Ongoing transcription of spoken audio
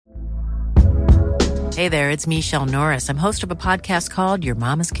Hey there, it's Michelle Norris. I'm host of a podcast called Your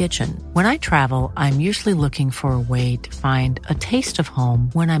Mama's Kitchen. When I travel, I'm usually looking for a way to find a taste of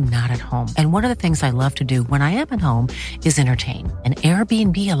home when I'm not at home. And one of the things I love to do when I am at home is entertain. And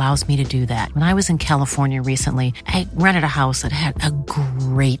Airbnb allows me to do that. When I was in California recently, I rented a house that had a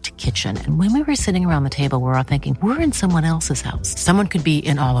great kitchen. And when we were sitting around the table, we were all thinking, we're in someone else's house. Someone could be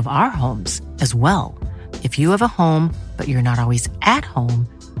in all of our homes as well. If you have a home, but you're not always at home,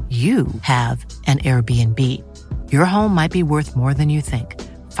 you have an Airbnb. Your home might be worth more than you think.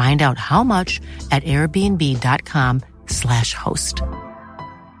 Find out how much at airbnb.com/host.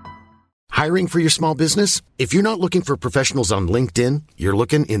 Hiring for your small business? If you're not looking for professionals on LinkedIn, you're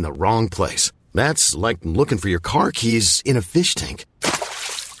looking in the wrong place. That's like looking for your car keys in a fish tank.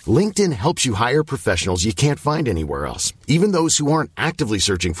 LinkedIn helps you hire professionals you can't find anywhere else, even those who aren't actively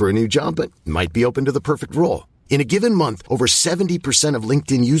searching for a new job but might be open to the perfect role. In a given month, over 70% of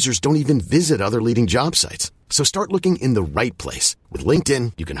LinkedIn users don't even visit other leading job sites. So start looking in the right place. With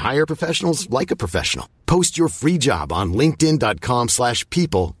LinkedIn, you can hire professionals like a professional. Post your free job on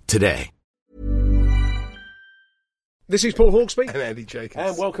linkedin.com/people today. This is Paul Hawksby. And Andy Jacobs.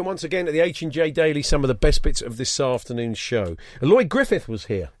 And welcome once again to the H&J Daily, some of the best bits of this afternoon's show. Lloyd Griffith was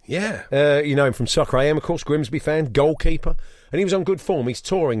here. Yeah. You know him from Soccer AM, of course, Grimsby fan, goalkeeper. And he was on good form. He's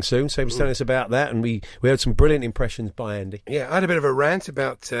touring soon, so he was telling us about that, and we heard some brilliant impressions by Andy. Yeah, I had a bit of a rant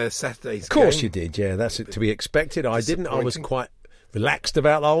about Saturday's game. Of course game. you did, yeah. That's to be expected. I didn't. I was quite relaxed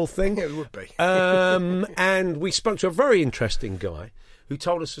about the whole thing. Yeah, it would be. And we spoke to a very interesting guy who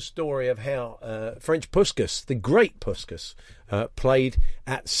told us a story of how French Puskas, the great Puskas, played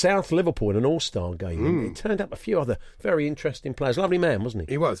at South Liverpool in an all-star game. It turned up a few other very interesting players. Lovely man, wasn't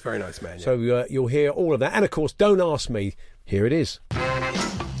he? He was, very nice man. Yeah. So you'll hear all of that. And, of course, Don't Ask Me. Here it is.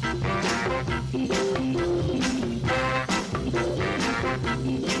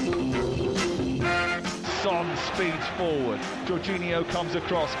 Son speeds forward. Jorginho comes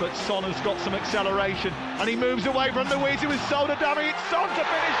across, but Son has got some acceleration, and he moves away from Luiz, who is Soldadami. It's Son to finish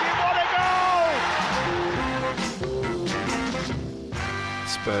it. What a goal!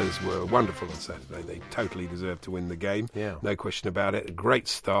 Spurs were wonderful on Saturday. They totally deserved to win the game. Yeah. No question about it. A great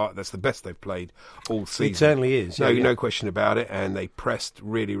start. That's the best they've played all season. It certainly is. No question about it. And they pressed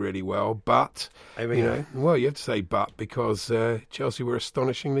really, really well. But, you have to say but, because Chelsea were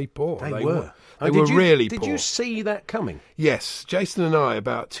astonishingly poor. They were. They were really poor. poor. Did you see that coming? Yes. Jason and I,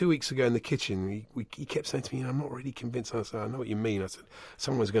 about 2 weeks ago in the kitchen, he kept saying to me, I'm not really convinced. I said, I know what you mean. I said,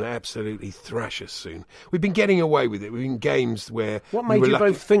 someone's going to absolutely thrash us soon. We've been getting away with it. We've been in games where... What made you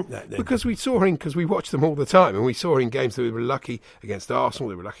both think that then? Because we watched them all the time, and we saw in games that we were lucky against Arsenal,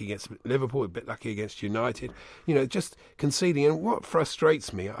 we were lucky against Liverpool, a bit lucky against United. Just conceding. And what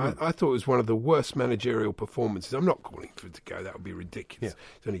frustrates me, I thought it was one of the worst managerial performances. I'm not calling for it to go, that would be ridiculous. Yeah.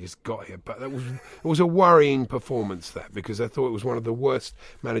 It's only just got here. But it was a worrying performance, because I thought it was one of the worst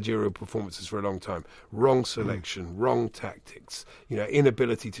managerial performances for a long time. Wrong selection, wrong tactics,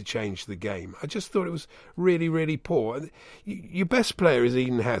 inability to change the game. I just thought it was really, really poor. Your best player is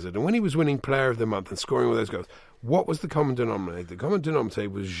Eden Hazard, and when he was winning Player of the Month and scoring all those goals, what was the common denominator? The common denominator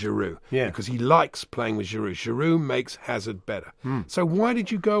was Giroud, because he likes playing with Giroud. Giroud makes Hazard better. So why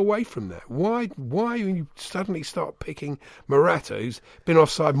did you go away from that? Why you suddenly start picking Morata, who's been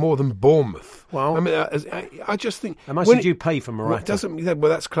offside more than Bournemouth? Well, I mean, I just think... How much did you pay for Morata? Well,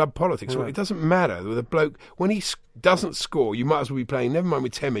 that's club politics. Right. It doesn't matter. The bloke, when he doesn't score, you might as well be playing, never mind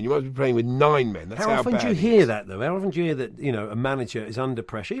with 10 men, you might as well be playing with 9 men. That's how often bad do you hear that, though? How often do you hear that, a manager is under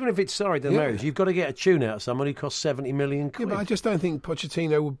pressure? Even if it's you've got to get a tune out of someone who costs 70 million quid. Yeah, but I just don't think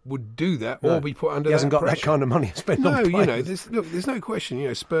Pochettino would do that or be put under that pressure. He hasn't got that kind of money to spend on players. There's no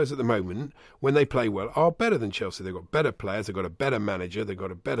question, Spurs at the moment, when they play well, are better than Chelsea. They've got better players, they've got a better manager, they've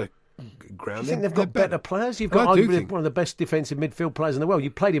got a better ground. Do you think they've got better players? You've got arguably one of the best defensive midfield players in the world.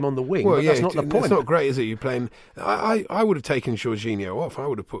 You played him on the wing, but that's not the point. It's not great, is it? You're playing... I would have taken Jorginho off. I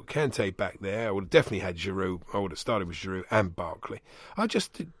would have put Kante back there. I would have definitely had Giroud. I would have started with Giroud and Barkley. I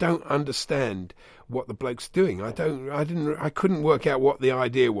just don't understand what the bloke's doing. I couldn't work out what the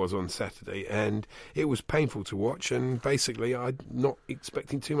idea was on Saturday, and it was painful to watch, and basically I'm not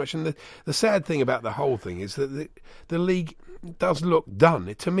expecting too much. And the sad thing about the whole thing is that the league does look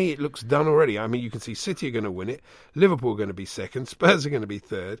done. To me, it looks done already. I mean, you can see City are going to win it, Liverpool are going to be second, Spurs are going to be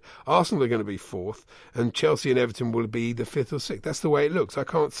third, Arsenal are going to be fourth, and Chelsea and Everton will be the fifth or sixth. That's the way it looks. I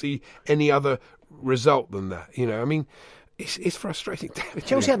can't see any other result than that. I mean, it's frustrating.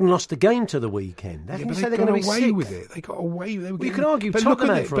 Chelsea hadn't lost a game to the weekend. How can you say they're going to be away sixth? with it. They got away with it. You can argue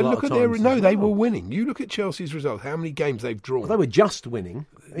Tottenham had for a lot of times. They were winning. You look at Chelsea's results. How many games they've drawn? Well, they were just winning.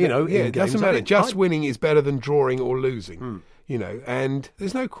 It doesn't matter. Winning is better than drawing or losing. You know, and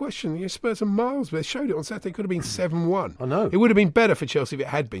there's no question, Spurs are miles, but they showed it on Saturday. It could have been 7-1. I know. It would have been better for Chelsea if it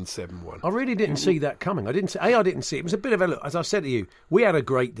had been 7-1. I really didn't see that coming. I didn't see it. It was a bit of a look. As I said to you, we had a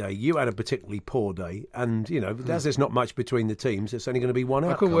great day. You had a particularly poor day. And, as there's not much between the teams, it's only going to be one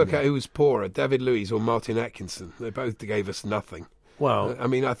outcome. I couldn't work out who was poorer, David Luiz or Martin Atkinson. They both gave us nothing. Well, I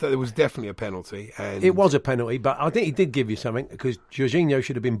mean, I thought there was definitely a penalty. And it was a penalty, but I think he did give you something because Jorginho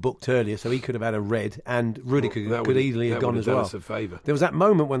should have been booked earlier, so he could have had a red, and Rudiger could easily have gone as well. Us a favour. There was that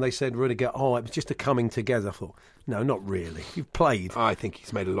moment when they said Rudiger, it was just a coming together. I thought, no, not really. You've played. I think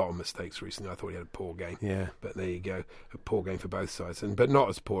he's made a lot of mistakes recently. I thought he had a poor game. Yeah. But there you go, a poor game for both sides, but not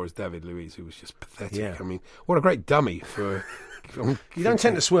as poor as David Luiz, who was just pathetic. Yeah. I mean, what a great dummy for. You don't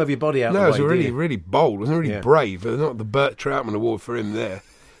tend to swerve your body out. No, the way, it was really bold. It wasn't really brave. Not the Bert Troutman Award for him there.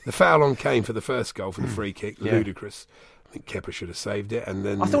 The foul on Kane for the first goal for the free kick, ludicrous. I think Kepa should have saved it. And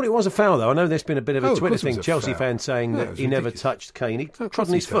then I thought it was a foul, though. I know there's been a bit of a Twitter thing. Chelsea foul. fans saying that he never touched Kane. He trod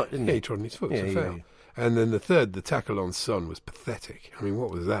on his foot, didn't he? Yeah, he trod on his foot. It was a foul. And then the tackle on Son was pathetic. I mean, what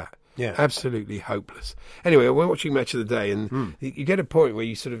was that? Yeah. Absolutely hopeless. Anyway, we're watching Match of the Day, and you get a point where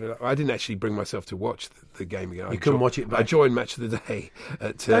you sort of. I didn't actually bring myself to watch the game again. You couldn't watch it back. I joined Match of the Day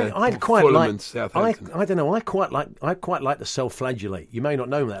at I'd quite Fulham like, and Southampton. I don't know. I quite like to self-flagellate. You may not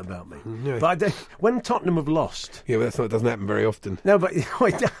know that about me, No. but when Tottenham have lost, Yeah, but it doesn't happen very often. no, but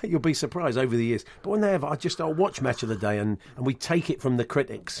you'll be surprised over the years. But when they have, I'll watch Match of the Day, and we take it from the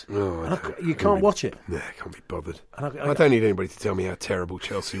critics. You can't watch it. No, I can't be bothered. And I don't need anybody to tell me how terrible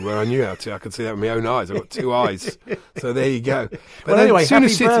Chelsea were. I knew how to. I could see that with my own eyes. I've got two eyes. So there you go. But Well, anyway, happy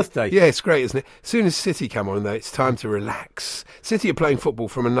City, birthday. Yeah, it's great, isn't it? As soon as City come on, though, it's time to relax. City are playing football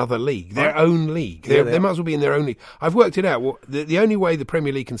from another league, their own league. They might as well be in their own league. I've worked it out. The only way the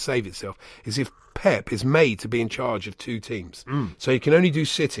Premier League can save itself is if Pep is made to be in charge of two teams. So he can only do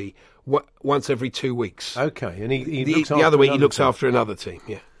City once every 2 weeks. Okay, and he The looks other week he looks team. after another team,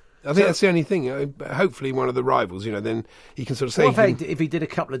 yeah. I think that's the only thing. Hopefully one of the rivals, then he can sort of say... What if he did a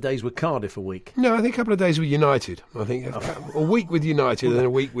couple of days with Cardiff a week? No, I think a couple of days with United. I think a week with United and then a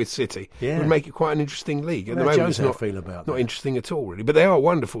week with City would make it quite an interesting league. At the moment, it's not feel about not that? Interesting at all, really. But they are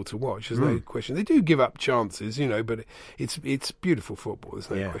wonderful to watch. There's no question. They do give up chances, but it's beautiful football.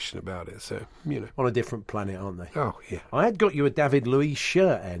 There's no question about it. So, On a different planet, aren't they? Oh, yeah. I had got you a David Luiz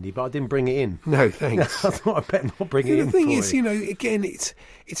shirt, Andy, but I didn't bring it in. No, thanks. I thought I'd better not bring it in. The thing for is, you. again, it's.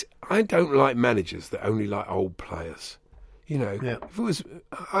 I don't like managers that only like old players. If it was,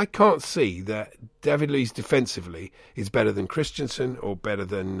 I can't see that David Luiz defensively is better than Christensen or better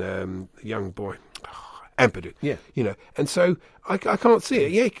than the young boy Ampadu. Yeah. And so I can't see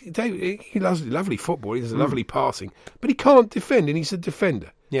it. Yeah, David, he loves lovely football. He does a lovely passing, but he can't defend, and he's a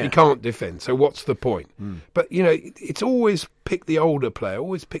defender. Yeah. He can't defend. So what's the point? But it's always pick the older player.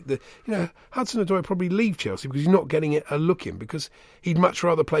 Always pick the. Hudson-Odoi probably leave Chelsea because he's not getting a look in because he'd much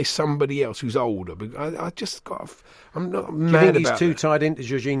rather play somebody else who's older. But I just got. I'm not mad about. Do you think he's too tied into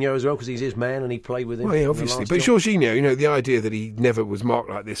Jorginho as well because he's his man and he played with him? Well, yeah, obviously. But Jorginho, the idea that he never was marked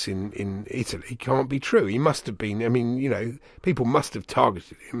like this in Italy can't be true. He must have been. I mean, people must have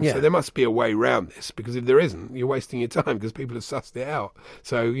targeted him. Yeah. So there must be a way around this because if there isn't, you're wasting your time because people have sussed it out.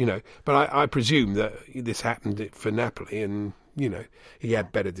 So, but I presume that this happened for Napoli and, he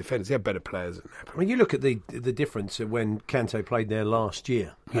had better defenders. He had better players at Napoli. When you look at the difference of when Kante played there last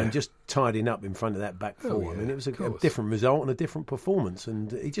year and just tidying up in front of that back four, I mean, it was a different result and a different performance.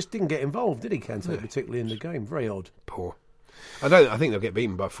 And he just didn't get involved, did he, Kante, particularly in the game? Very odd. Poor. I think they'll get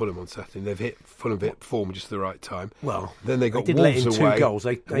beaten by Fulham on Saturday. Fulham hit form just at the right time. Well, then they got did Wolves let in away. 2 goals.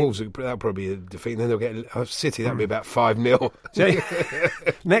 Wolves, that'll probably be a defeat. And then they'll get City. That'll be about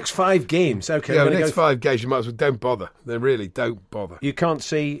 5-0. Next 5 games. Okay. Yeah, next 5 games, you might as well don't bother. They really don't bother. You can't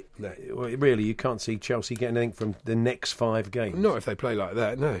see. Really, you can't see Chelsea getting anything from the next 5 games. Not if they play like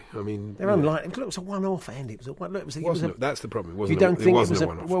that. No, I mean they're unlikely. Look, it was a one-off, Andy. It was that's the problem. You don't think it was a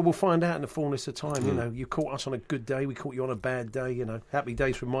one-off? Well, we'll find out in the fullness of time. You caught us on a good day. We caught you on a bad day. Happy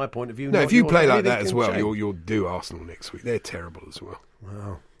days from my point of view. No, if you play like that as well, you'll do Arsenal next week. They're terrible as well.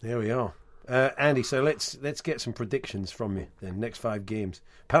 Well, there we are. Andy, so let's get some predictions from you then. Next 5 games.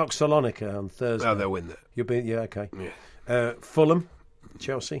 PAOK Salonika on Thursday. Oh, they'll win that. You'll be okay. Yeah. Fulham,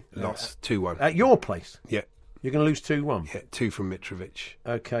 Chelsea. Lost 2-1. At your place? Yeah. You're going to lose 2-1? Yeah, 2 from Mitrovic.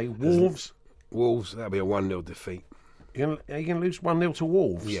 Okay. Wolves? Wolves, that'll be a 1-0 defeat. Are you going to lose 1-0 to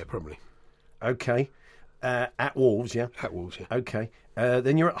Wolves? Yeah, probably. Okay. At Wolves, yeah? At Wolves, yeah. Okay.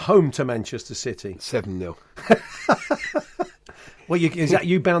 Then you're at home to Manchester City. 7-0. Well, is that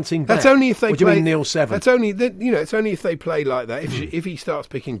you bouncing back? That's only if they play. Do you mean 0-7? That's only it's only if they play like that. If he starts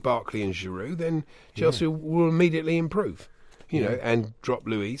picking Barkley and Giroud, then Chelsea will immediately improve. you know, and drop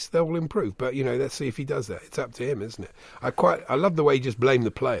Luis, they'll improve. But, you know, let's see if he does that. It's up to him, isn't it? I love the way he just blamed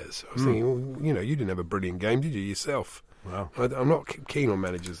the players. I was thinking, well, you know, you didn't have a brilliant game, did you, yourself? Well, I'm not keen on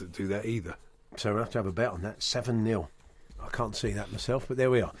managers that do that either. so we'll have to have a bet on that. 7-0. I can't see that myself, but there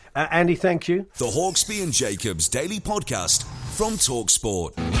we are. Andy, thank you. The Hawksbee and Jacobs Daily Podcast from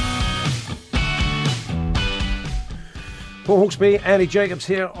TalkSport. Paul Hawksbee, Andy Jacobs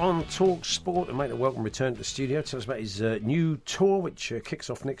here on Talk Sport, and make a welcome return to the studio. Tell us about his new tour, which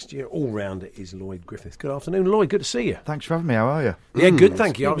kicks off next year. All-rounder is Lloyd Griffith. Good afternoon, Lloyd. Good to see you. Thanks for having me. How are you? Yeah, good,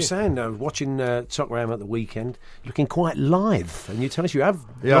 thank you. I was saying, watching Tottenham at the weekend, looking quite lithe, and you tell us you have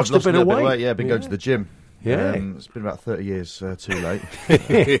lost a bit of weight. Yeah, I've been going to the gym. Yeah. It's been about 30 years too late.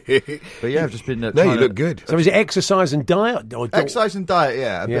 But yeah, I've just been... No, you look good. So is it exercise and diet? Or Exercise and diet,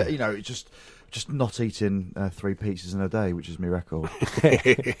 yeah. Yeah. But, you know, it's just not eating 3 pizzas in a day, which is my record.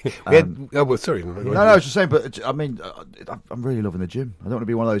 Sorry. No, I was just saying, but I mean, I'm really loving the gym. I don't want to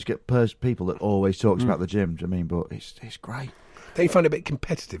be one of those people that always talks about the gym, do you know what I mean? But it's great. Don't you find it a bit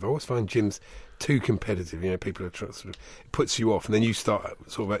competitive? I always find gyms too competitive. You know, people are sort of, it puts you off, and then you start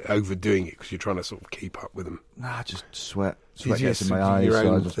sort of overdoing it because you're trying to sort of keep up with them. Nah, just sweat You gets in just my do eyes. your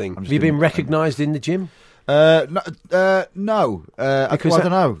so own thing. Have you been recognised in the gym? No. I don't know. I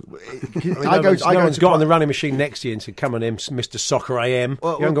go. No one's got on the running machine next to you and said, "Come on, in, Mr. Soccer AM."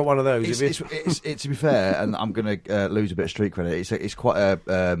 You haven't got one of those, have you? It's to be fair, and I'm going to lose a bit of street credit. It's quite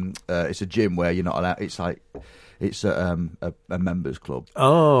it's a gym where you're not allowed. It's like it's a members club.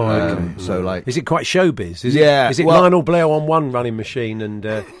 Oh, okay. So like, is it quite showbiz? Is it well, Lionel Blair on one running machine and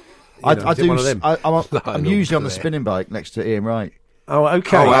I do. one of them? I'm usually on the spinning bike next to Ian Wright. Oh,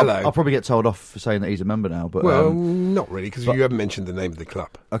 okay. Oh, hello. I'll probably get told off for saying that he's a member now, but not really, because you haven't mentioned the name of the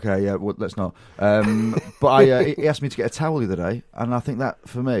club. Okay, yeah, well, let's not. But he asked me to get a towel the other day, and I think that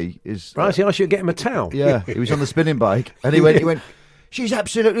for me is Right, so I should get him a towel. Yeah, he was on the spinning bike, and he went. She's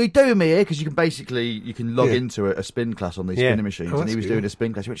absolutely doing me here, because you can log into a spin class on these spinning machines, and he was doing a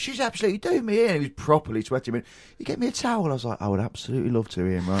spin class. He went, she's absolutely doing me here, and he was properly sweating. He went, you get me a towel? I was like, I would absolutely love to,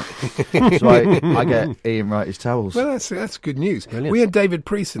 Ian Wright. So I get Ian Wright his towels. Well, that's good news. Brilliant. We had David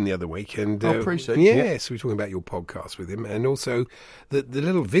Prieston the other week, and Prieston? yes, we were talking about your podcast with him, and also the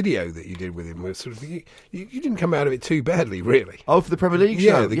little video that you did with him was sort of you didn't come out of it too badly, really. Oh, for the Premier League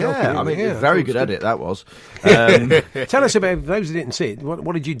show? The goalkeeper, I mean, yeah, very good edit, that was. Tell us about those who didn't see it.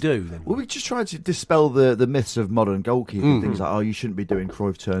 What did you do then? Well, we just tried to dispel the myths of modern goalkeeping. Things like, oh, you shouldn't be doing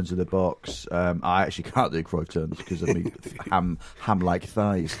Cruyff turns in the box. I actually can't do Cruyff turns because of me ham-like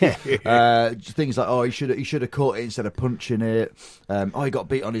thighs. Things like, oh, he should have caught it instead of punching it. He got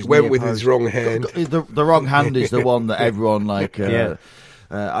beat on his Went near with post. his wrong hand. The wrong hand is the one that everyone like. So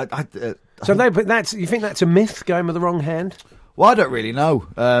you think that's a myth, going with the wrong hand? Well, I don't really know,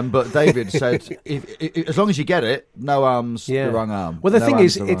 but David said, if, as long as you get it, no arm's the wrong arm. Well, the no thing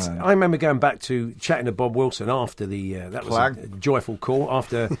is, arm's the wrong arm. I remember going back to chatting to Bob Wilson after that was a joyful call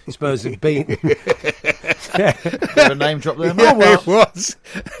after Spurs had beaten. Bit of a name drop there. Yeah, it was.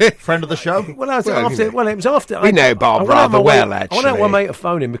 Friend of the show. It was after. We know Bob rather well, actually. I went out one mate to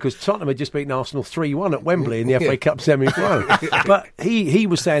phone him because Tottenham had just beaten Arsenal 3-1 at Wembley in the FA Cup semi-final. But he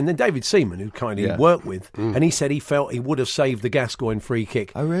was saying, then David Seaman, who kindly worked with, and he said he felt he would have saved the Gascoigne free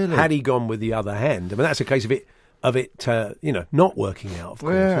kick. Oh, really? Had he gone with the other hand. I mean, that's a case of it not working out, of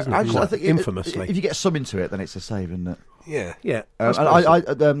course, isn't it? I think infamously. If you get some into it, then it's a save, isn't it? Yeah. Yeah.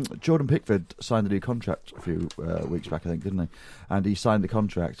 Jordan Pickford signed a new contract a few weeks back, I think, didn't he? And he signed the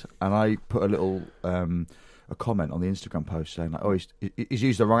contract, and I put a little a comment on the Instagram post saying, like, oh, he's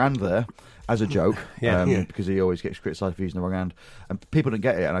used the wrong hand there as a joke, because he always gets criticised for using the wrong hand. And people didn't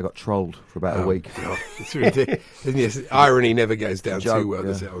get it, and I got trolled for about a week. God, it's ridiculous. Irony never goes down too well,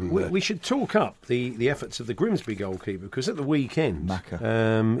 does it? We should talk up the efforts of the Grimsby goalkeeper, because at the weekend, Macca.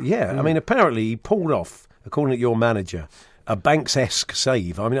 I mean, apparently he pulled off, according to your manager, a Banks-esque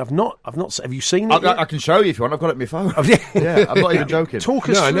save. I mean, I've not. Have you seen it? I can show you if you want. I've got it on my phone. Yeah, I'm not even joking. Talk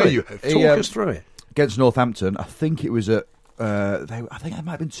us through I know it. you have. Talk us through it. Against Northampton, I think it was at. I think it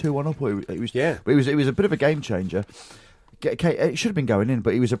might have been 2-1 up. Or it was. Yeah. But it was a bit of a game changer. It should have been going in,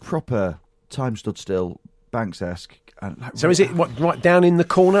 but he was a proper time stood still Banks-esque. So is it right down in the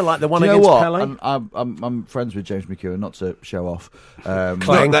corner, like the one Do you against know what? Pele? I'm friends with James McEwen, not to show off.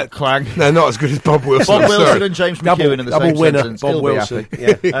 Clang. Clang. No, not as good as Bob Wilson. Bob Wilson and James McEwen in the double same winner. sentence. Bob He'll Wilson.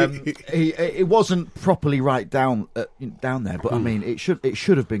 Be happy. It wasn't properly right down there, but I mean, it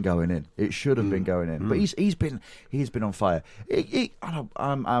should have been going in. It should have been going in. But he's been on fire.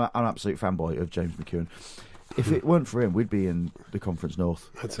 I'm an absolute fanboy of James McEwen. If it weren't for him, we'd be in the Conference North.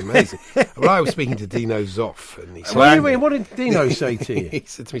 That's amazing. Well, I was speaking to Dino Zoff, and he said, What did Dino say to you? He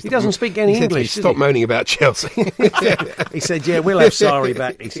said to me, He doesn't speak any English. Stop moaning about Chelsea. He said, "Yeah, we'll have Sarri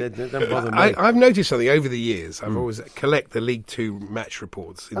back." He said, "Don't bother me." I've noticed something over the years. I've always collect the League Two match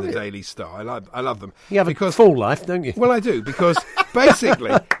reports in the Daily Star. I love them. You have a full life, don't you? Well, I do, because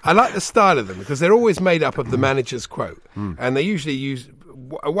basically I like the style of them, because they're always made up of the manager's quote, and they usually use.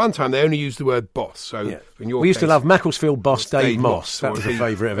 At one time, they only used the word boss. So in your we used case, to love Macclesfield boss Dave Moss. That was a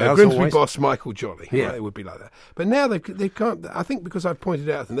favourite of ours. Grimsby always. boss Michael Jolly. Yeah. Right, it would be like that. But now they've can't. I think because I've pointed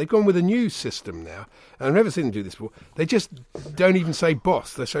out to them, they've gone with a new system now. And I've never seen them do this before. They just don't even say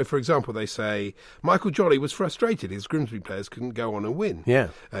boss. So, for example, they say Michael Jolly was frustrated his Grimsby players couldn't go on and win. Yeah.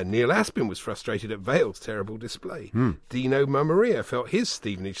 Neil Aspin was frustrated at Vale's terrible display. Dino Mamaria felt his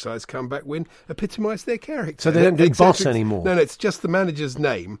Stevenage side's comeback win epitomised their character. So they don't do boss anymore? No, it's just the manager's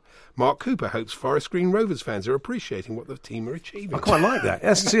name. Mark Cooper hopes Forest Green Rovers fans are appreciating what the team are achieving. I quite like that.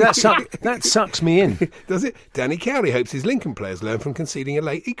 That sucks me in. Does it? Danny Cowley hopes his Lincoln players learn from conceding a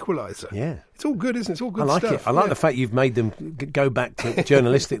late equaliser. Yeah. It's all good, isn't it? It's all good I like stuff. it. I like the fact you've made them go back to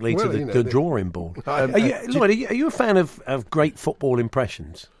journalistically Well, to the drawing board. Lloyd, are you a fan of great football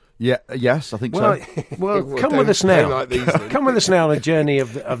impressions? Yeah, yes, I think Well, so. well, Well, come with us don't now. like these then. Come with us now on a journey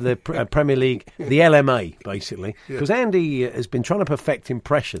of the Premier League, the LMA, basically, because Andy has been trying to perfect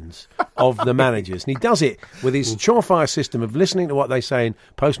impressions of the managers, and he does it with his surefire system of listening to what they say in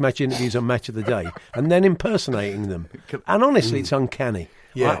post-match interviews on Match of the Day, and then impersonating them. And honestly, it's uncanny.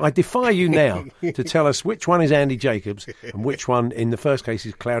 Yeah. I defy you now to tell us which one is Andy Jacobs and which one, in the first case,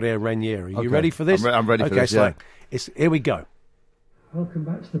 is Claudio Ranieri. Are you ready for this? I'm ready for this, so here we go. Welcome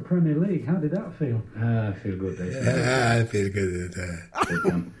back to the Premier League. How did that feel? I feel good. I feel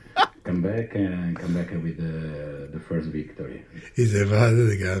good. Come back with the first victory. It's about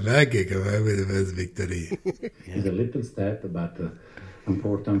to come back with the first victory. It's a little step, but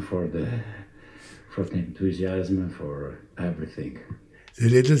important for the enthusiasm, for everything. It's a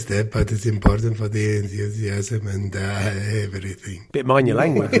little step, but it's important for the enthusiasm and everything. Bit mind your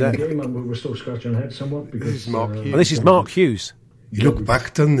language. The game, and we're still scratching our heads somewhat because This is Mark Hughes. Well, this is Mark Hughes. You look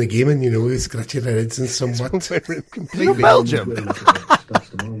back on the game and we're scratching our heads and somewhat. Completely. Belgium.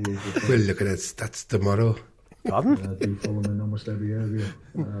 We'll look at the stats tomorrow. Pardon? do follow them in almost every area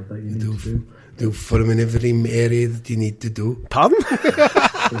that you need to do. Do follow in every area that you need to do. Pardon?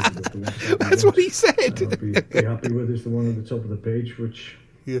 That's what he said. Be happy with is the one at the top of the page, which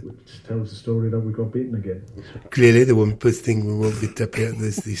tells the story that we got beaten again. Clearly, the one thing we won't be up here.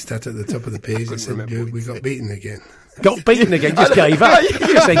 The stat at the top of the page that said we got beaten again. Got beaten again, just gave up. You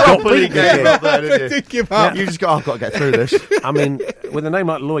just say got beaten again. Did give up. You just got, I've got to get through this. I mean, with a name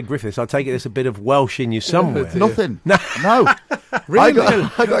like Lloyd Griffiths, I take it there's a bit of Welsh in you somewhere. Nothing. No. Really? I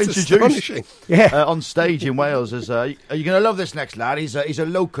got That's introduced astonishing. on stage in Wales as, are you going to love this next lad? He's a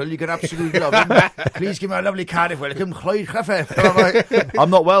local. You're going to absolutely love him. Please give him a lovely Cardiff welcome. Lloyd Griffiths. And I'm like, I'm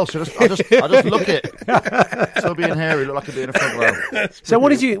not Welsh. I just look it. So being hairy, look like I'd be in a front row. So what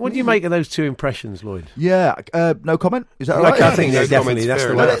did you make of those two impressions, Lloyd? Yeah, no comment. Is that all right? I think No definitely that's the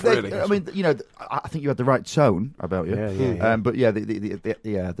comments, way. fair enough, really. I mean, I think you had the right tone about you. Yeah. But yeah,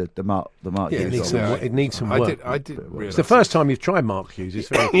 the Mark It Hughes. needs some work. I did realise It's the first time you've tried Mark Hughes. It's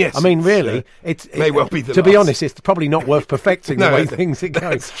very, Yes, I mean, really, it may well be the to be last. honest, it's probably not worth perfecting the No, way it's- things are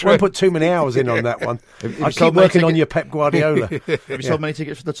going. that's true. Won't put too many hours in on that one. Have I you keep sold many working on tickets? your Pep Guardiola. Have you sold many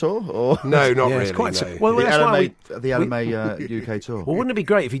tickets for the tour? Or No, not Yeah, really. it's quite no. well, the that's why LMA UK tour? Well, wouldn't it be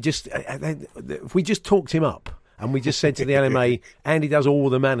great if he just if we just talked him up and we just said to the LMA, Andy does all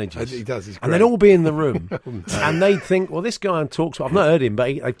the managers. He does, he's and they'd great. all be in the room, and they'd think, well, this guy talks. I've not heard him, but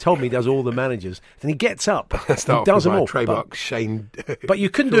they've told me he does all the managers. Then he gets up, and Start does them with my all. trademark Shane. But you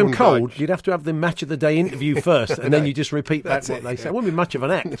couldn't do them Thorndike. cold. You'd have to have the match of the day interview first, and then you just repeat back what they say. It wouldn't be much of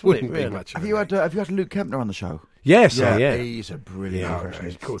an act, would it? Wouldn't be Really? much. of Have an you act. had Luke Kempner on the show? Yes, yeah. He's a brilliant Yeah,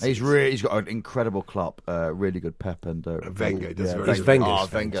 impressionist. of course He's he is. He's got an incredible Klopp, really good Pep and Wenger does very He's good.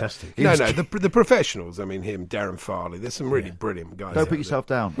 Wenger's Wenger. fantastic. No, the professionals. I mean, him, Darren Farley. There's some really brilliant guys. Don't out put yourself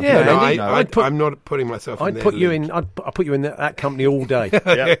down. Yeah, No, I'd put- I'm not putting myself. I'd in put their you league. in. I'd put you in that company all day.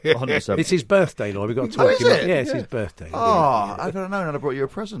 Yeah, 100%. It's his birthday, Lloyd. We've got to talk is to him. it? Yeah, it's his birthday. Oh, I don't know. And I brought you a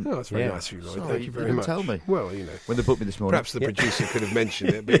present. Oh, that's very Yeah. nice of you, Lloyd. Sorry, Thank you you very didn't much. tell me. Well, When they booked me this morning. perhaps the producer could have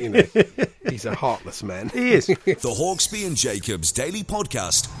mentioned it, but he's a heartless man. He is. The Hawksby and Jacobs Daily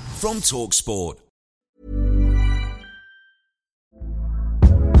Podcast from TalkSport.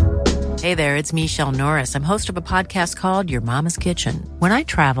 Hey there, it's Michelle Norris. I'm host of a podcast called Your Mama's Kitchen. When I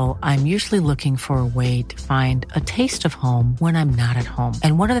travel, I'm usually looking for a way to find a taste of home when I'm not at home.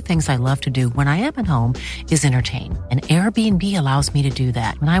 And one of the things I love to do when I am at home is entertain. And Airbnb allows me to do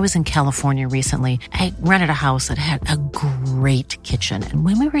that. When I was in California recently, I rented a house that had a great kitchen. And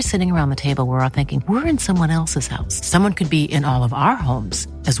when we were sitting around the table, we were all thinking, we're in someone else's house. Someone could be in all of our homes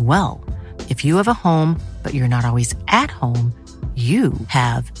as well. If you have a home, but you're not always at home, you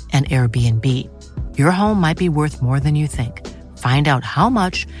have an Airbnb. Your home might be worth more than you think. Find out how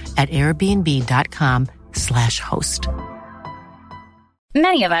much at airbnb.com/host.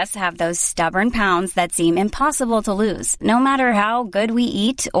 Many of us have those stubborn pounds that seem impossible to lose, no matter how good we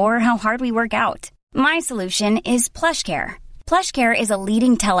eat or how hard we work out. My solution is PlushCare. PlushCare is a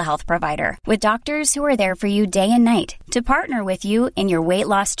leading telehealth provider with doctors who are there for you day and night to partner with you in your weight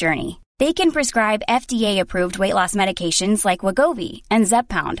loss journey. They can prescribe FDA-approved weight loss medications like Wegovy and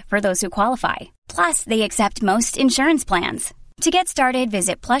Zepbound for those who qualify. Plus, they accept most insurance plans. To get started,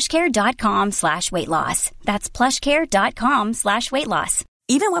 visit plushcare.com/weightloss. That's plushcare.com/weightloss.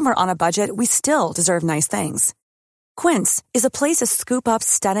 Even when we're on a budget, we still deserve nice things. Quince is a place to scoop up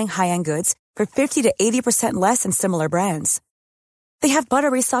stunning high-end goods for 50 to 80% less than similar brands. They have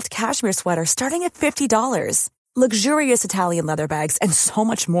buttery soft cashmere sweaters starting at $50, luxurious Italian leather bags, and so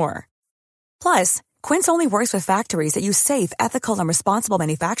much more. Plus, Quince only works with factories that use safe, ethical, and responsible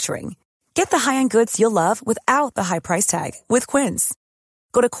manufacturing. Get the high-end goods you'll love without the high price tag with Quince.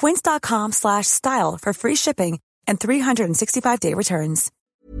 Go to quince.com/style for free shipping and 365-day returns.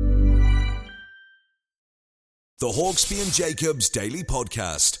 The Hawksby and Jacobs Daily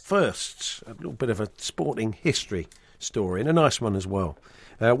Podcast. First, a little bit of a sporting history story, and a nice one as well.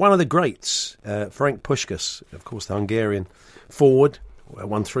 One of the greats, Ferenc Puskás, of course, the Hungarian forward,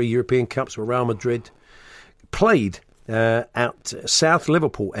 won 3 European Cups with Real Madrid, played at South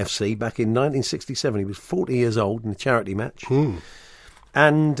Liverpool FC back in 1967. He was 40 years old in a charity match.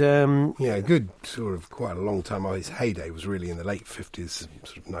 And good sort of quite a long time. His heyday was really in the late 50s,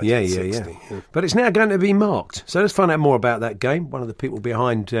 sort of 1960. Yeah. But it's now going to be marked. So let's find out more about that game. One of the people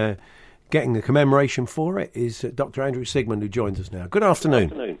behind getting the commemoration for it is Dr. Andrew Sigmund, who joins us now. Good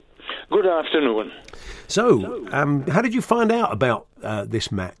afternoon. Good afternoon. So, how did you find out about this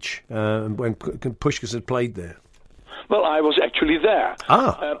match when Puskás had played there? Well, I was actually there.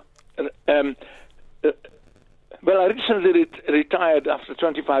 Well, I recently retired after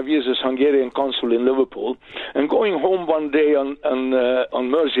 25 years as Hungarian consul in Liverpool, and going home one day on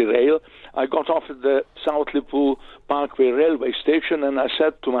Merseyrail, I got off at the South Liverpool Parkway railway station, and I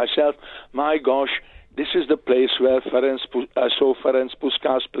said to myself, my gosh, this is the place where I saw Ferenc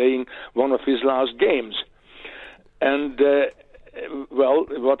Puskás playing one of his last games. And well,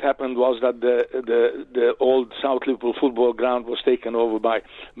 what happened was that the old South Liverpool football ground was taken over by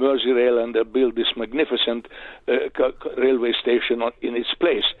Merseyrail, and they built this magnificent railway station in its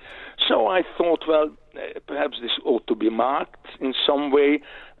place. So I thought, well, perhaps this ought to be marked in some way,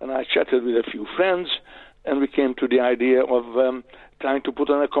 and I chatted with a few friends, and we came to the idea of trying to put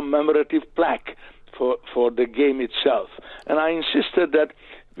on a commemorative plaque for the game itself. And I insisted that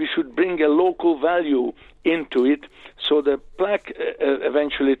we should bring a local value into it, so the plaque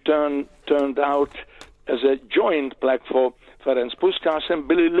eventually turned out as a joint plaque for Ferenc Puskás and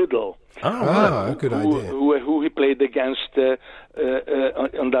Billy Liddell. Good idea. Who he played against on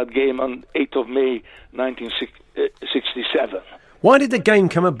that game on 8th of May 1967. Why did the game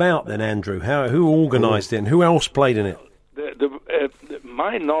come about then, Andrew? Who organised it and who else played in it?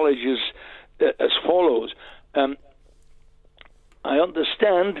 My knowledge is as follows. I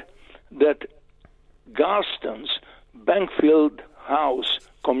understand that Garston's Bankfield House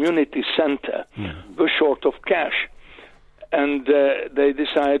Community Centre was short of cash, and they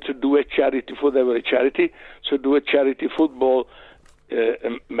decided to do a charity for their charity, so do a charity football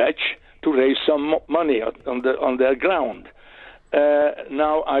match to raise some money on their ground.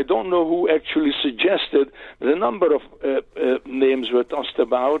 Now, I don't know who actually suggested, but a number of names were tossed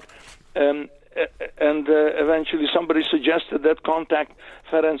about, and eventually somebody suggested that contact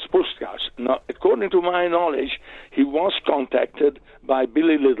Ferenc Puskás. Now, according to my knowledge, he was contacted by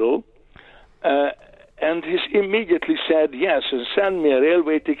Billy Liddell, and he immediately said yes, and send me a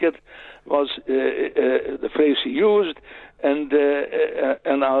railway ticket, was the phrase he used, and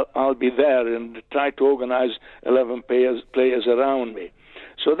I'll be there and try to organize 11 players around me.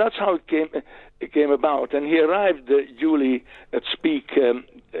 So that's how it came about, and he arrived duly at Speke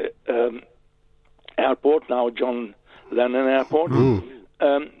Airport, now John Lennon Airport,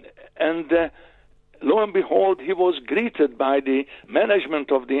 and lo and behold, he was greeted by the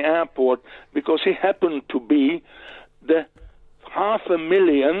management of the airport because he happened to be the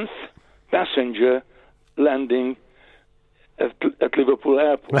 500,000th passenger landing at Liverpool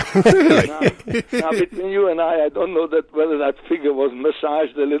Airport. now, between you and I don't know whether that figure was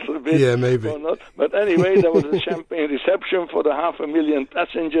massaged a little bit maybe. or not. But anyway, there was a champagne reception for the 500,000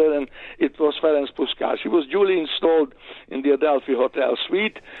 passenger, and it was Ferenc Puskás. He was duly installed in the Adelphi Hotel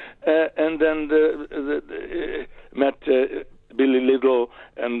suite, and then met Billy Liddell,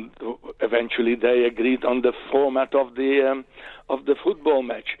 and eventually they agreed on the format of the football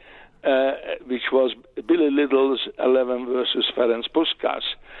match. Which was Billy Liddell's 11 versus Ferenc Puskás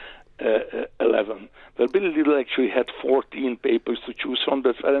 11. Well, Billy Liddell actually had 14 papers to choose from,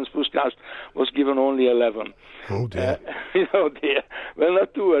 but Ferenc Puskás was given only 11. Oh dear! Dear. Well,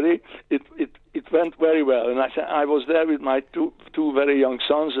 not to worry. It went very well, and I was there with my two very young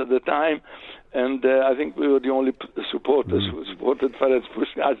sons at the time. And I think we were the only supporters who supported Ferenc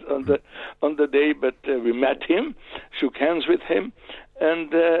Puskás on the day. But we met him, shook hands with him, and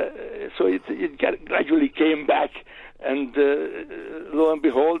so it gradually came back. And lo and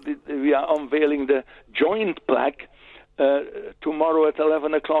behold, we are unveiling the joint plaque tomorrow at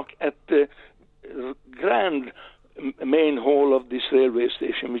 11 o'clock at the grand main hall of this railway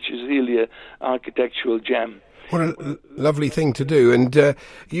station, which is really an architectural gem. What a lovely thing to do. And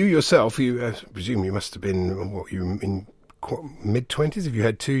you yourself, I presume you must have been, in mid-20s, if you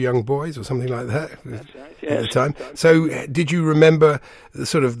had two young boys or something like that. That's right, yes. At the time. So did you remember the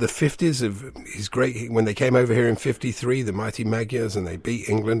 50s of his when they came over here in 53, the mighty Magyars, and they beat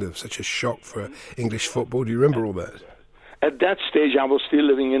England? It was such a shock for English football. Do you remember all that? At that stage, I was still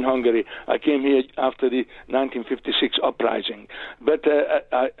living in Hungary. I came here after the 1956 uprising. But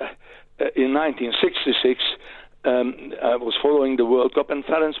in 1966, I was following the World Cup, and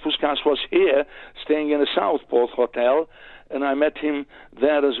Ferenc Puskás was here, staying in a Southport hotel, and I met him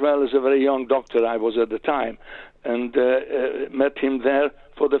there as well as a very young doctor I was at the time, and met him there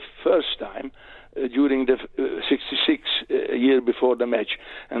for the first time during the 66 year before the match,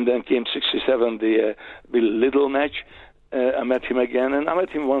 and then came 67, the Bill Liddell match. I met him again, and I met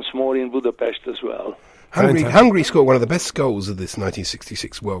him once more in Budapest as well. Hungary scored one of the best goals of this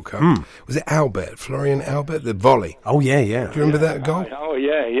 1966 World Cup. Was it Florian Albert, the volley? Oh, yeah. Do you remember that goal? Oh,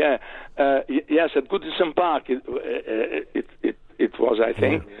 yeah. Yes, at Goodison Park it was, I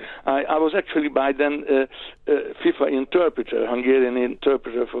think. Yeah. I was actually by then FIFA interpreter, Hungarian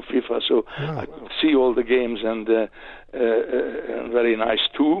interpreter for FIFA, so I could see all the games, and very nice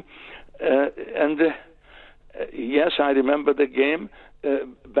too. Yes, I remember the game.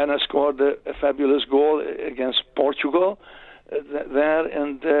 Benna scored a fabulous goal against Portugal there,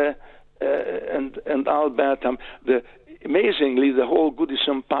 and Albert. Amazingly, the whole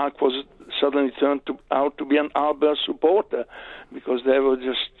Goodison Park was suddenly turned out to be an Albert supporter, because they were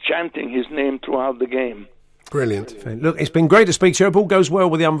just chanting his name throughout the game. Brilliant. Look, it's been great to speak to you. Hope all goes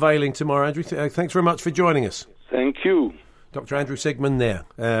well with the unveiling tomorrow, Andrew. Thanks very much for joining us. Thank you. Dr. Andrew Sigmund there,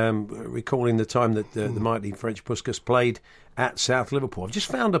 recalling the time that the mighty Ferenc Puskás played at South Liverpool. I've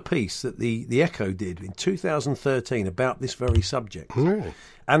just found a piece that the Echo did in 2013 about this very subject. Really?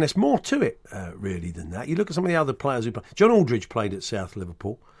 And there's more to it, really, than that. You look at some of the other players who played. John Aldridge played at South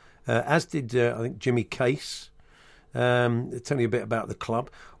Liverpool, as did, I think, Jimmy Case. Tell you a bit about the club.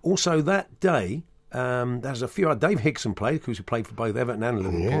 Also, that day, there's a few. Dave Hickson played, because he played for both Everton and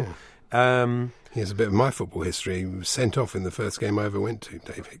Liverpool. Yeah. He has a bit of my football history. He was sent off in the first game I ever went to,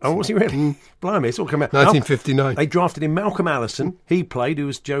 Dave Hickson. Oh, was he really? Blimey, it's all come out. 1959. They drafted in Malcolm Allison. He played, who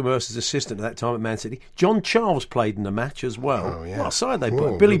was Joe Mercer's assistant at that time at Man City. John Charles played in the match as well. Oh, yeah. What a side they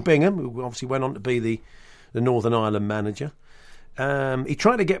put. Billy Bingham, who obviously went on to be the Northern Ireland manager. He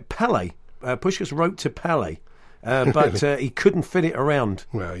tried to get Pelé. Puskás wrote to Pelé. But he couldn't fit it around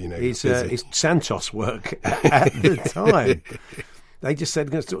his Santos work at the time. They just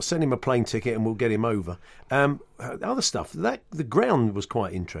said, send him a plane ticket and we'll get him over. Other stuff, the ground was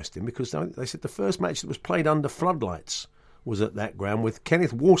quite interesting, because they said the first match that was played under floodlights was at that ground, with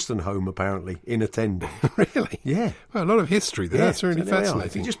Kenneth Wolstenholme apparently in attendance. Really? Yeah. Well, a lot of history there. Yeah, that's really fascinating.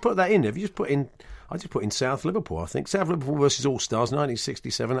 If you just put that in, I just put in South Liverpool, I think. South Liverpool versus All Stars,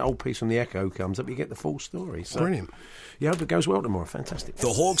 1967. That old piece from the Echo comes up. You get the full story. So, brilliant. Yeah, I hope it goes well tomorrow. Fantastic. The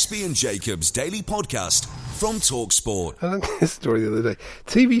Hawksbee and Jacobs Daily Podcast from TalkSport. I learned this story the other day.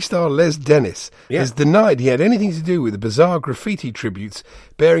 TV star Les Dennis has denied he had anything to do with the bizarre graffiti tributes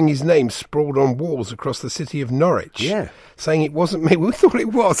bearing his name sprawled on walls across the city of Norwich. Yeah. Saying it wasn't me. We thought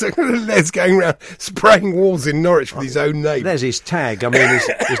it was. Les going around spraying walls in Norwich with his own name. There's his tag. I mean,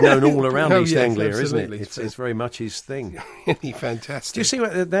 he's known all around East Anglia, absolutely. Isn't it? It's very much his thing. Fantastic. Do you see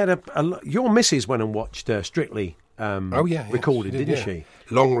what your missus went and watched Strictly recorded, didn't she?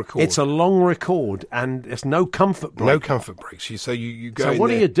 Long record. It's a long record, and there's no comfort break. No comfort breaks. So you go. So in what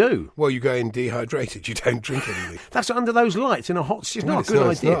there, do you do? Well, you go in dehydrated. You don't drink anything. That's under those lights in a hot. It's not a good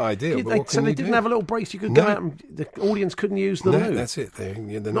idea. It's not ideal. So they didn't have a little break. So you could go out, and the audience couldn't use the loo. That's it.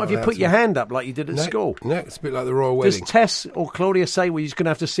 Not if you put your hand up like you did at school. No, it's a bit like the royal wedding. Does Tess or Claudia say, "Well, you're just going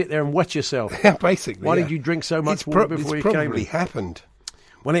to have to sit there and wet yourself"? Yeah, basically. Why did you drink so much water before you came? It's probably happened.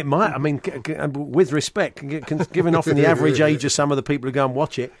 Well, it might. I mean, with respect, given often the average age of some of the people who go and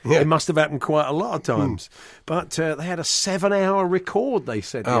watch it, it must have happened quite a lot of times. But they had a 7-hour record, they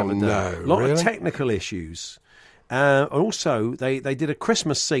said the other day. No, a lot of technical issues. Also, they did a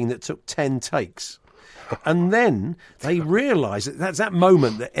Christmas scene that took 10 takes. And then they realised that's that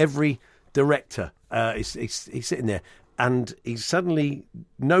moment that every director he's sitting there and he suddenly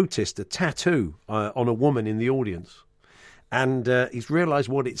noticed a tattoo on a woman in the audience. And he's realised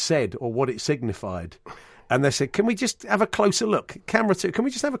what it said or what it signified. And they said, can we just have a closer look? Camera 2, can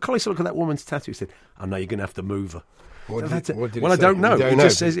we just have a closer look at that woman's tattoo? He said, oh, no, you're going to have to move her. What did it I say? don't know. It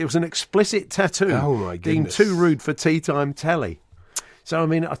just says it was an explicit tattoo. Oh, my goodness. Deemed too rude for tea time telly. So, I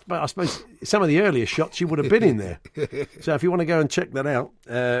mean, I suppose some of the earlier shots she would have been in there. So if you want to go and check that out,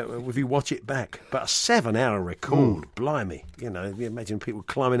 if you watch it back. But a 7-hour record, blimey. You know, you imagine people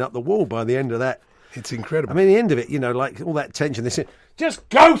climbing up the wall by the end of that. It's incredible. I mean, the end of it, you know, like all that tension. They said, just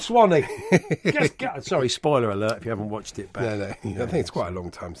go, Swanee! Just go. Sorry, spoiler alert if you haven't watched it back. No. I think it's quite a long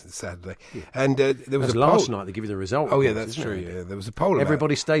time since Saturday. Yeah. And there was last night they give you the result. Oh, yeah, that's true. Yeah. There was a poll.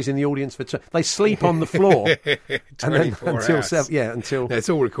 Everybody stays in the audience for... They sleep on the floor. 24 hours. Until... No, it's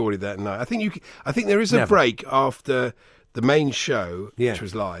all recorded that night. I think there is a break after the main show, which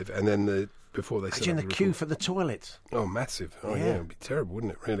was live, and then before they set up Imagine the queue for the toilets. Oh, massive. Oh, yeah, it would be terrible,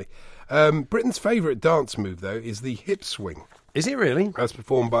 wouldn't it, really? Britain's favourite dance move, though, is the hip swing. Is it really? As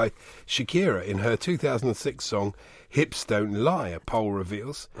performed by Shakira in her 2006 song Hips Don't Lie, a poll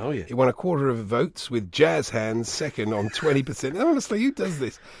reveals. Oh, yeah. It won a quarter of the votes, with Jazz Hands second on 20%. Honestly, who does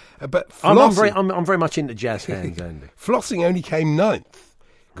this? But flossing, I'm very much into Jazz Hands, Andy. Flossing only came 9th.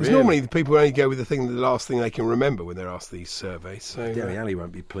 Because normally the people only go with the last thing they can remember when they're asked these surveys. So Dele Alli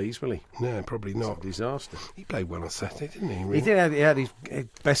won't be pleased, will he? No, probably not. It's a disaster. He played well on Saturday, didn't he? Really? He did. He had his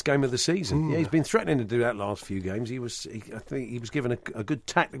best game of the season. Yeah, he's been threatening to do that last few games. I think he was given a good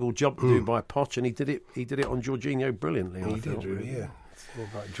tactical job to do by Poch, and he did it on Jorginho brilliantly. He did, really, yeah.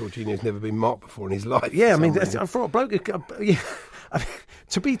 Like Jorginho's never been marked before in his life. Yeah, I mean, I thought a bloke.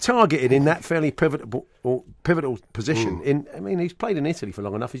 To be targeted in that fairly pivotal position. He's played in Italy for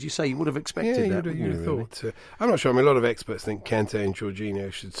long enough, as you say. You would have expected that. You'd have thought. I'm not sure. I mean, a lot of experts think Kante and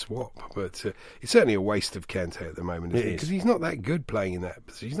Jorginho should swap, but it's certainly a waste of Kante at the moment, isn't it? Because he's not that good playing in that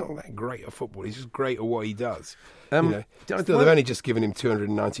position. He's not that great at football. He's just great at what he does. Still, they've only just given him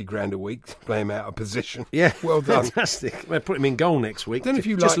 290 grand a week to play him out of position. Yeah, well done. Fantastic. We'll put him in goal next week.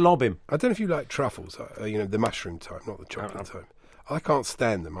 Just lob him. I don't know if you like truffles. The mushroom type, not the chocolate type. I can't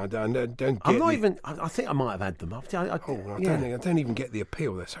stand them. I don't get. I'm not even. I think I might have had them. I don't even get the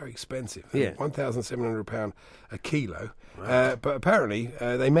appeal. They're so expensive. Yeah, £1,700 a kilo. Wow. But apparently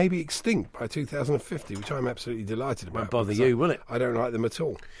they may be extinct by 2050, which I'm absolutely delighted about. Won't bother you, will it? I don't like them at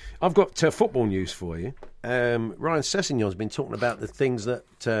all. I've got football news for you. Ryan Sessegnon's been talking about the things that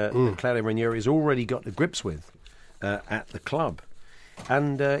Claudio Ranieri has already got to grips with at the club,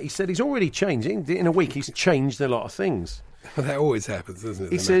 and he said he's already changed. In a week, he's changed a lot of things. That always happens, doesn't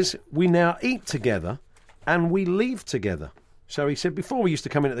it? He says, we now eat together and we leave together. So he said, before we used to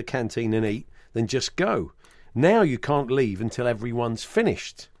come into the canteen and eat, then just go. Now you can't leave until everyone's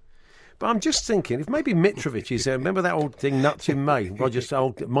finished. But I'm just thinking, if maybe Mitrovic is remember that old thing, Nuts in May, Roger's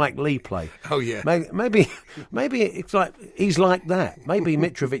old Mike Lee play? Oh, yeah. Maybe it's like he's like that. Maybe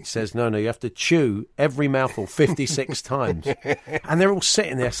Mitrovic says, no, you have to chew every mouthful 56 times. And they're all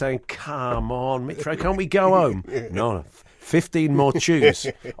sitting there saying, come on, Mitro, can't we go home? No. 15 more chews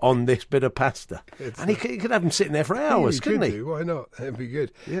on this bit of pasta. And he could have them sitting there for hours, couldn't he? Why not? That'd be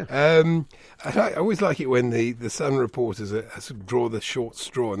good. Yeah. I always like it when the Sun reporters draw the short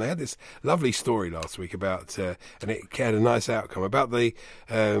straw. And they had this lovely story last week about, and it had a nice outcome, about the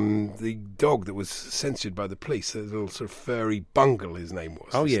dog that was censored by the police, the little sort of furry Bungle, his name was.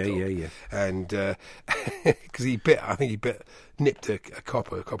 Oh, yeah. And because he nipped a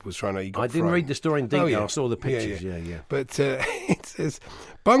copper. A copper was trying to... I didn't read the story in detail. I saw the pictures. Yeah. But it says,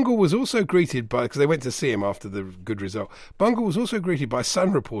 Bungle was also greeted by... Because they went to see him after the good result. Bungle was also greeted by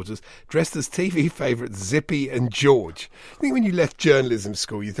Sun reporters dressed as TV favourites Zippy and George. I think when you left journalism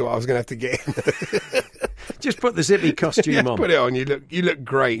school, you thought I was going to have to get in Just put the zippy costume on. Put it on. You look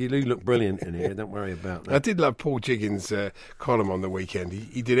great. You do look brilliant in here. Don't worry about that. I did love Paul Jiggins' column on the weekend.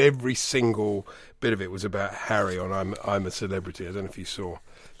 He did every single bit of it was about Harry on I'm a Celebrity. I don't know if you saw.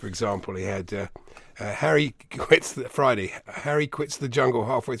 For example, he had Harry quits the jungle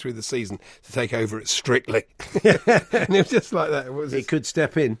halfway through the season to take over at Strictly. And it was just like that. He could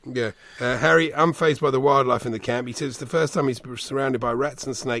step in. Yeah. Harry, unfazed by the wildlife in the camp, he says it's the first time he's surrounded by rats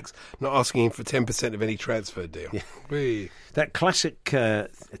and snakes, not asking him for 10% of any transfer deal. Yeah. That classic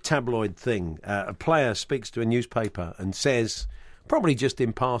tabloid thing. A player speaks to a newspaper and says, probably just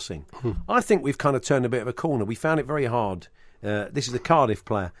in passing, I think we've kind of turned a bit of a corner. We found it very hard. This is a Cardiff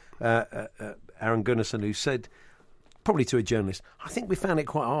player, Aaron Gunnarsson, who said, probably to a journalist, I think we found it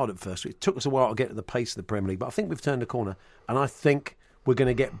quite hard at first. It took us a while to get to the pace of the Premier League, but I think we've turned a corner, and I think we're going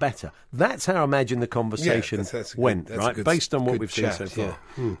to get better. That's how I imagine the conversation went, right? Based on what we've seen so far.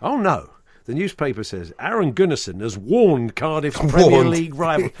 Yeah. Oh, no. The newspaper says Aaron Gunnarsson has warned Cardiff's Premier League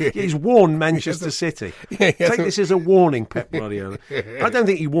rival. He's warned Manchester City. Take this as a warning, Pep Guardiola. I don't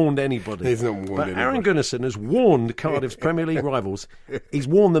think he warned anybody. He's not warned anybody. Aaron Gunnarsson has warned Cardiff's Premier League rivals. He's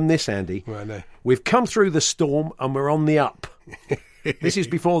warned them this, Andy. Well, I know. We've come through the storm and we're on the up. This is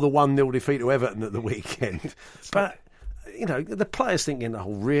before the 1-0 defeat to Everton at the weekend. But, you know, the players thinking,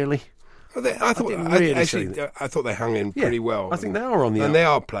 oh, really? Well, I thought they hung in pretty well. I think they are on the up. And they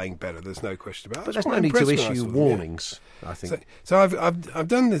are playing better, there's no question about it. But there's no need to issue warnings, I think. So I've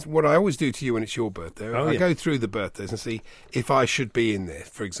done this, what I always do to you when it's your birthday. I go through the birthdays and see if I should be in there.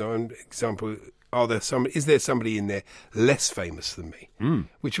 For example, is there somebody in there less famous than me?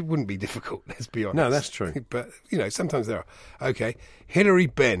 Which wouldn't be difficult, let's be honest. No, that's true. But, you know, sometimes there are. Okay, Hilary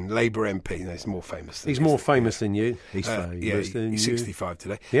Benn, Labour MP. No, he's more famous than He's more famous than you. He's famous than he's you. 65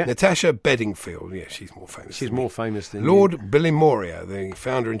 today. Yeah. Natasha Bedingfield. Yeah, she's more famous. She's more famous than Lord you. Billy Moria, the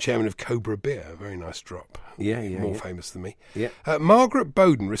founder and chairman of Cobra Beer. A very nice drop. Yeah. More famous than me. Yeah. Margaret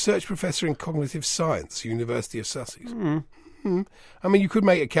Bowden, research professor in cognitive science, University of Sussex. I mean, you could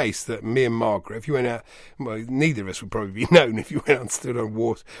make a case that me and Margaret, if you went out, well, neither of us would probably be known if you went out and stood on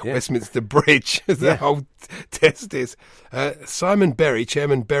Westminster Bridge, as the whole test is. Simon Berry,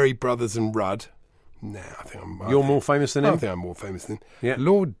 chairman Berry Brothers and Rudd. Nah, I think You're more famous than him? I think I'm more famous than him.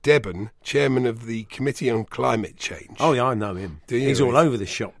 Lord Debon, chairman of the Committee on Climate Change. Oh, yeah, I know him. Do you? He's all over the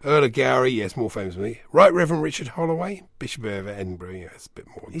shop. Earl of Gowrie, yes, more famous than me. Right Reverend Richard Holloway, Bishop of Edinburgh, it's a bit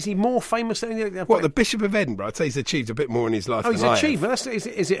more. Is he more famous than you? What, the Bishop of Edinburgh? I'd say he's achieved a bit more in his life than he's I achieved.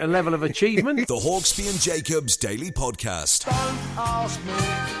 Is it a level of achievement? The Hawksbee and Jacobs Daily Podcast. Don't ask me.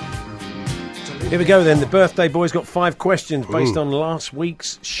 Here we go then. The birthday boy's got 5 questions based on last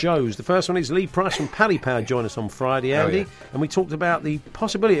week's shows. The first one is Lee Price from Paddy Power joined us on Friday, Andy, and we talked about the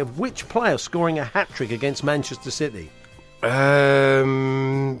possibility of which player scoring a hat-trick against Manchester City.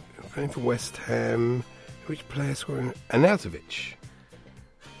 Going for West Ham. Which player scoring? Arnautovic.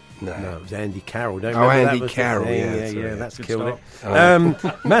 No, it was Andy Carroll. Don't Andy Carroll. Yeah, that's killed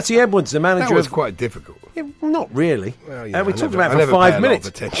it. Matty Edwards, the manager. That was quite difficult. Yeah, not really. Well, we talked about it for 5 minutes.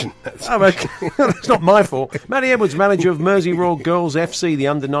 Attention. That's not my fault. Matty Edwards, manager of Mersey Royal Girls FC, the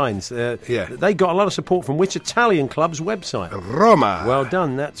under-9s. They got a lot of support from which Italian club's website? Roma. Well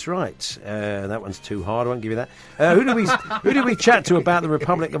done. That's right. That one's too hard. I won't give you that. Who did we chat to about the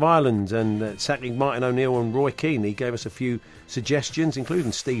Republic of Ireland and sacking Martin O'Neill and Roy Keane? He gave us a few suggestions,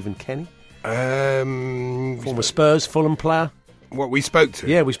 including Stephen Kenny, former Spurs, Fulham player. What, we spoke to?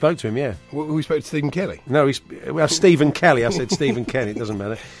 Yeah, we spoke to him, yeah. We spoke to Stephen Kelly? No, Stephen Kelly. I said Stephen Kenny, it doesn't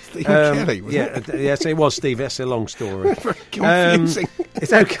matter. Stephen Kelly, wasn't it? Yes, it was Steve. That's a long story. Very confusing.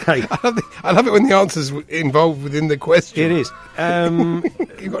 It's okay. I love it when the answer's involved within the question. It is.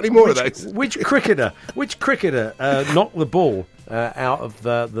 You got any more of those? Which cricketer knocked the ball out of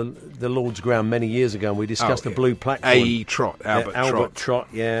the Lord's ground many years ago, and we discussed the blue platform. Albert Trott,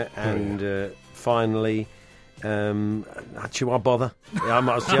 yeah, and finally, should I bother? Yeah, I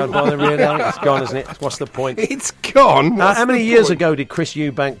might should I bother, really? It's gone, isn't it? What's the point? It's gone. How many years ago did Chris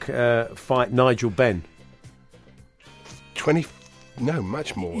Eubank fight Nigel Benn? 20. No,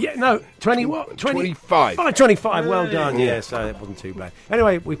 much more. Yeah, no, 20 what? 25. Oh, 25, well done. Yeah, so it wasn't too bad.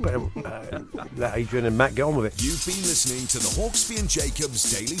 Anyway, we better let Adrian and Matt get on with it. You've been listening to the Hawksbee and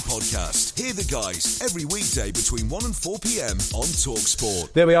Jacobs Daily Podcast. Hear the guys every weekday between 1 and 4 p.m. on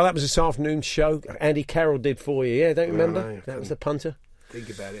TalkSport. There we are. That was this afternoon's show. Andy Carroll did for you, yeah? Don't you remember? No, that was the punter. Think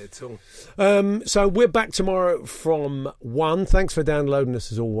about it at all. So we're back tomorrow from 1. Thanks for downloading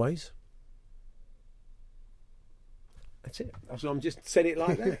us as always. That's it. I'm just said it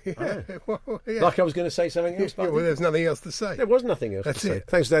like that. Well, yeah. Like I was going to say something else. Well, there's nothing else to say. There was nothing else That's to say. it.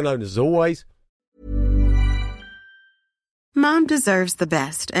 Thanks for downloading us as always. Mom deserves the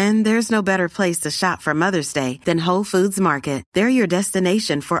best, and there's no better place to shop for Mother's Day than Whole Foods Market. They're your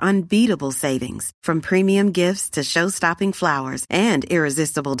destination for unbeatable savings, from premium gifts to show-stopping flowers and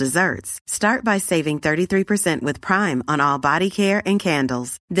irresistible desserts. Start by saving 33% with Prime on all body care and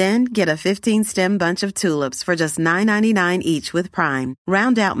candles. Then get a 15-stem bunch of tulips for just $9.99 each with Prime.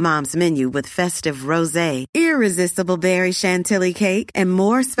 Round out Mom's menu with festive rosé, irresistible berry chantilly cake, and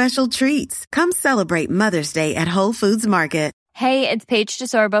more special treats. Come celebrate Mother's Day at Whole Foods Market. Hey, it's Paige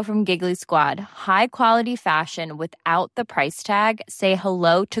DeSorbo from Giggly Squad. High quality fashion without the price tag. Say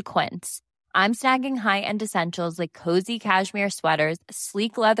hello to Quince. I'm snagging high-end essentials like cozy cashmere sweaters,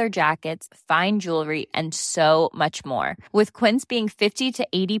 sleek leather jackets, fine jewelry, and so much more. With Quince being 50 to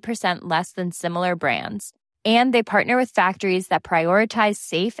 80% less than similar brands. And they partner with factories that prioritize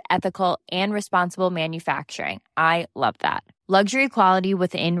safe, ethical, and responsible manufacturing. I love that. Luxury quality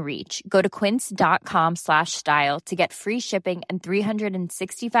within reach. Go to quince.com/style to get free shipping and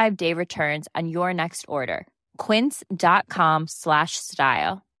 365-day returns on your next order.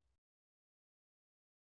 Quince.com/style.